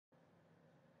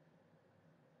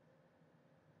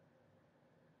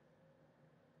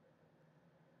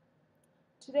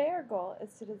Today our goal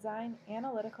is to design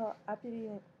analytical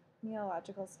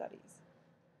epidemiological studies.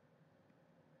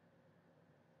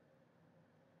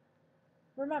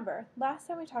 Remember, last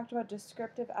time we talked about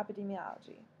descriptive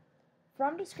epidemiology.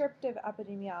 From descriptive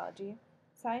epidemiology,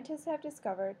 scientists have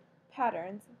discovered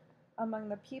patterns among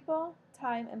the people,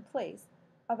 time, and place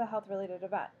of a health-related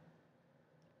event.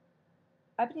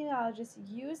 Epidemiologists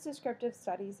use descriptive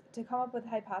studies to come up with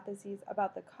hypotheses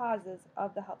about the causes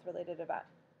of the health-related event.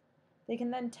 They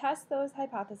can then test those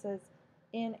hypotheses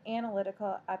in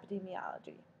analytical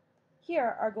epidemiology.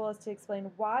 Here, our goal is to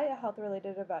explain why a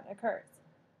health-related event occurs.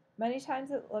 Many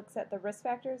times it looks at the risk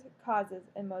factors, causes,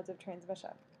 and modes of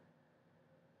transmission.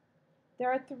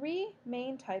 There are three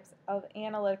main types of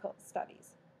analytical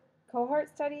studies: cohort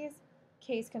studies,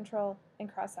 case control,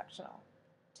 and cross-sectional.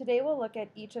 Today we'll look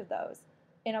at each of those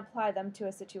and apply them to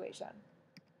a situation.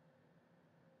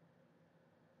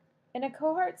 In a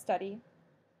cohort study,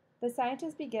 the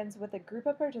scientist begins with a group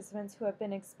of participants who have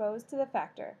been exposed to the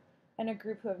factor and a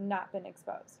group who have not been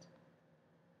exposed.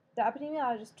 The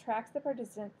epidemiologist tracks the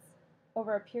participants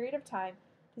over a period of time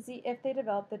to see if they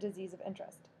develop the disease of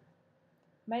interest.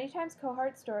 Many times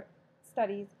cohort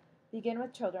studies begin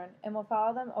with children and will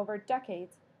follow them over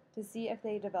decades to see if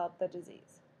they develop the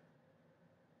disease.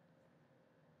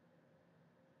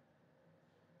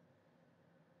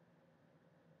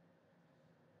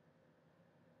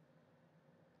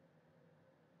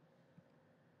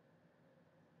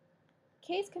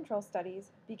 Case control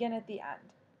studies begin at the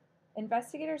end.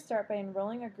 Investigators start by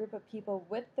enrolling a group of people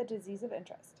with the disease of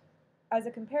interest. As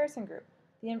a comparison group,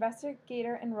 the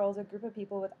investigator enrolls a group of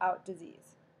people without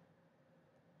disease.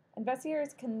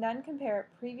 Investigators can then compare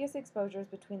previous exposures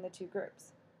between the two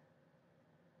groups.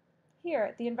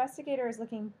 Here, the investigator is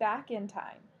looking back in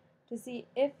time to see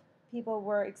if people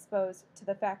were exposed to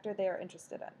the factor they are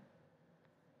interested in.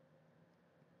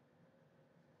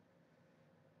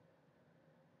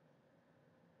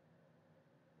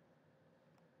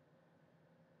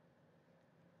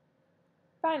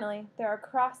 Finally, there are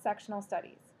cross-sectional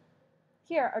studies.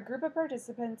 Here, a group of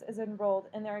participants is enrolled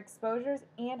and their exposures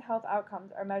and health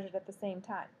outcomes are measured at the same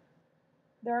time.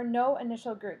 There are no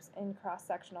initial groups in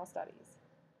cross-sectional studies.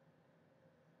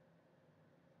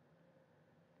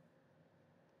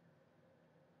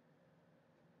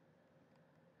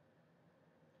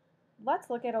 Let's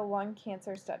look at a lung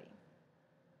cancer study.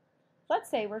 Let's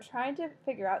say we're trying to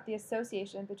figure out the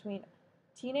association between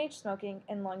teenage smoking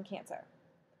and lung cancer.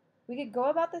 We could go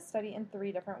about this study in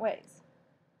three different ways.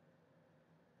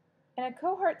 In a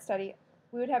cohort study,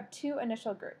 we would have two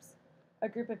initial groups: a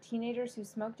group of teenagers who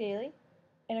smoke daily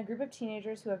and a group of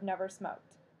teenagers who have never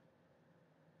smoked.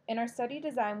 In our study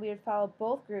design, we would follow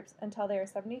both groups until they are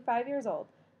 75 years old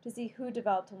to see who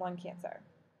developed lung cancer.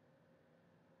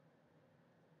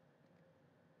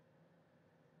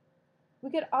 We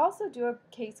could also do a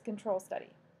case control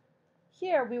study.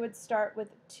 Here, we would start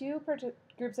with two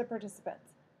groups of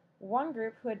participants: one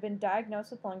group who had been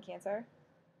diagnosed with lung cancer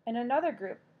and another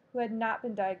group who had not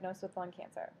been diagnosed with lung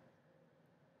cancer.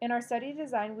 In our study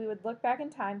design, we would look back in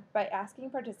time by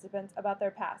asking participants about their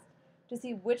past to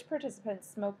see which participants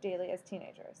smoked daily as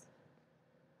teenagers.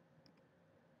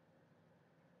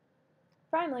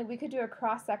 Finally, we could do a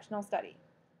cross-sectional study.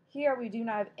 Here, we do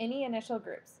not have any initial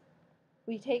groups.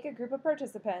 We take a group of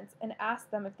participants and ask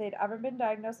them if they'd ever been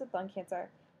diagnosed with lung cancer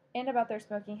and about their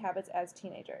smoking habits as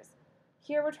teenagers.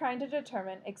 Here, we're trying to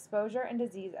determine exposure and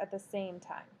disease at the same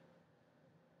time.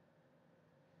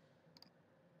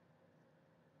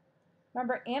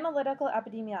 Remember, analytical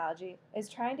epidemiology is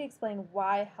trying to explain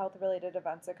why health-related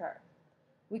events occur.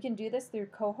 We can do this through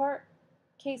cohort,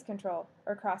 case control,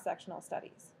 or cross-sectional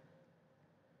studies.